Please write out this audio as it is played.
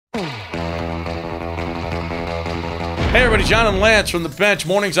Hey everybody, John and Lance from the bench.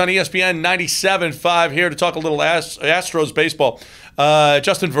 Mornings on ESPN 97.5 here to talk a little Astros baseball.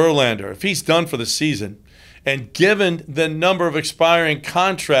 Justin Verlander, if he's done for the season, and given the number of expiring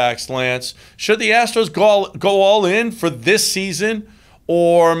contracts, Lance, should the Astros go all in for this season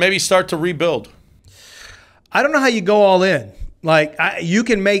or maybe start to rebuild? I don't know how you go all in. Like you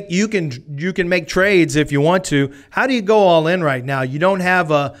can make trades if you want to. How do you go all in right now? You don't have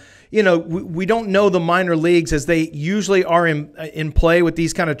a we don't know the minor leagues as they usually are in play with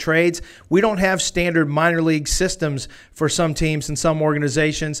these kind of trades. We don't have standard minor league systems for some teams and some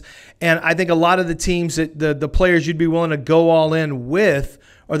organizations. And I think a lot of the teams that the players you'd be willing to go all in with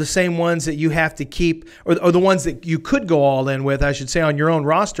are the same ones that you have to keep, or the ones that you could go all in with, I should say, on your own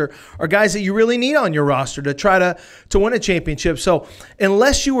roster, are guys that you really need on your roster to try to win a championship. So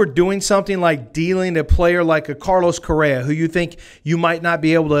unless you were doing something like dealing a player like a Carlos Correa, who you think you might not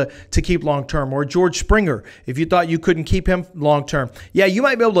be able to keep long-term, or George Springer, if you thought you couldn't keep him long-term, yeah, you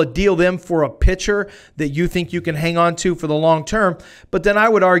might be able to deal them for a pitcher that you think you can hang on to for the long term. But then I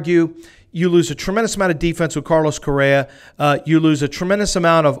would argue you lose a tremendous amount of defense with Carlos Correa. You lose a tremendous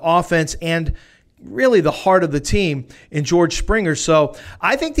amount of offense and really the heart of the team in George Springer. So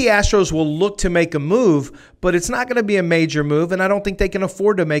I think the Astros will look to make a move, but it's not going to be a major move, and I don't think they can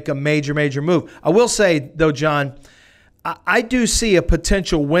afford to make a major move. I will say, though, John, I do see a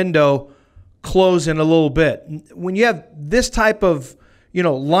potential window close in a little bit. When you have this type of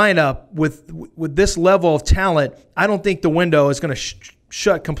lineup with this level of talent, I don't think the window is going to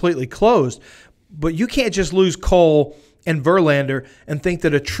shut completely closed. But you can't just lose Cole and Verlander and think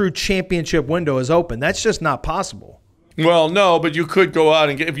that a true championship window is open. That's just not possible. Well, no, but you could go out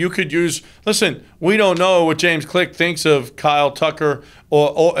and if you could use. Listen, we don't know what James Click thinks of Kyle Tucker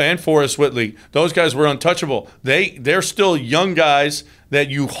and Forrest Whitley. Those guys were untouchable. They're still young guys that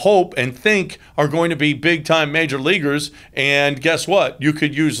you hope and think are going to be big-time major leaguers. And guess what? You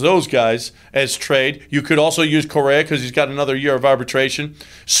could use those guys as trade. You could also use Correa because he's got another year of arbitration.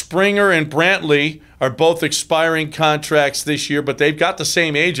 Springer and Brantley are both expiring contracts this year, but they've got the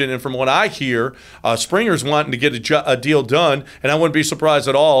same agent. And from what I hear, Springer's wanting to get a deal done, and I wouldn't be surprised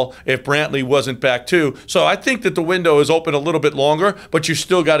at all if Brantley wasn't back too. So I think that the window is open a little bit longer, but you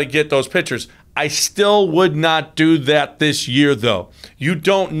still got to get those pitchers. I still would not do that this year, though. You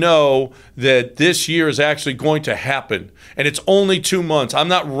don't know that this year is actually going to happen, and it's only 2 months. I'm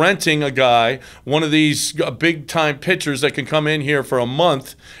not renting a guy, one of these big-time pitchers that can come in here for a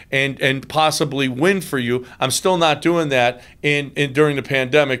month and possibly win for you. I'm still not doing that during the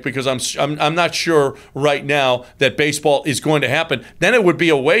pandemic because I'm not sure right now that baseball is going to happen. Then it would be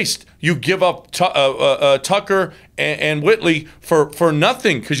a waste. You give up Tucker and Whitley for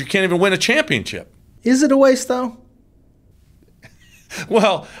nothing because you can't even win a championship. Is it a waste, though?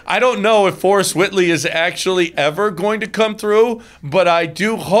 Well, I don't know if Forrest Whitley is actually ever going to come through, but I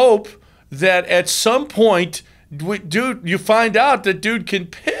do hope that at some point, you find out that dude can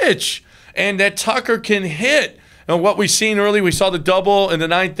pitch and that Tucker can hit. And what we've seen early, we saw the double in the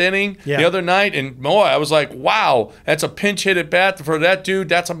 9th inning the other night, and boy, I was like, wow, that's a pinch hit at bat for that dude.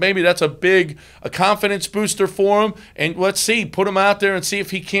 That's a big confidence booster for him. And let's see, put him out there and see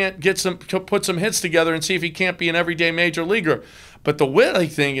if he can't put some hits together and see if he can't be an everyday major leaguer. But the Whitley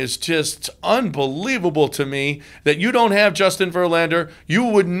thing is just unbelievable to me that you don't have Justin Verlander. You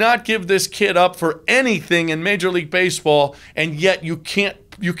would not give this kid up for anything in Major League Baseball, and yet you can't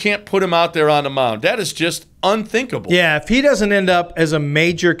put him out there on the mound. That is just unthinkable. Yeah, if he doesn't end up as a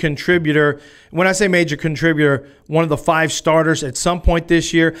major contributor, when I say major contributor, one of the 5 starters at some point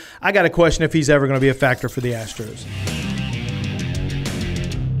this year, I got to question if he's ever going to be a factor for the Astros.